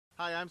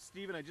Hi, I'm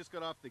Steven. I just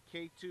got off the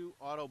K2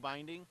 auto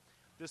binding.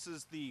 This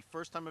is the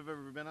first time I've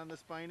ever been on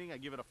this binding. I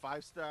give it a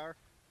 5-star.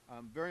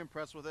 I'm very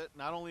impressed with it.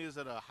 Not only is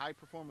it a high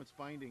performance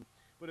binding,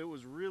 but it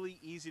was really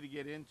easy to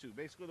get into.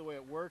 Basically the way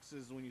it works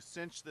is when you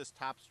cinch this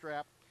top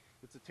strap,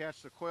 it's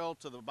attached to coil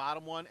to the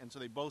bottom one, and so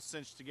they both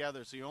cinch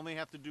together. So you only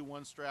have to do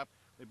one strap.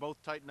 They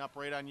both tighten up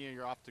right on you and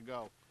you're off to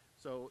go.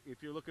 So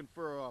if you're looking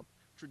for a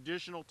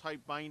traditional type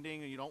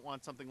binding and you don't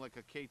want something like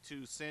a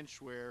K2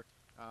 cinch where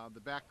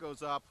the back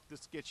goes up,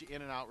 this gets you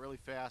in and out really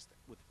fast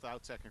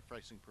without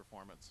sacrificing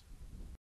performance.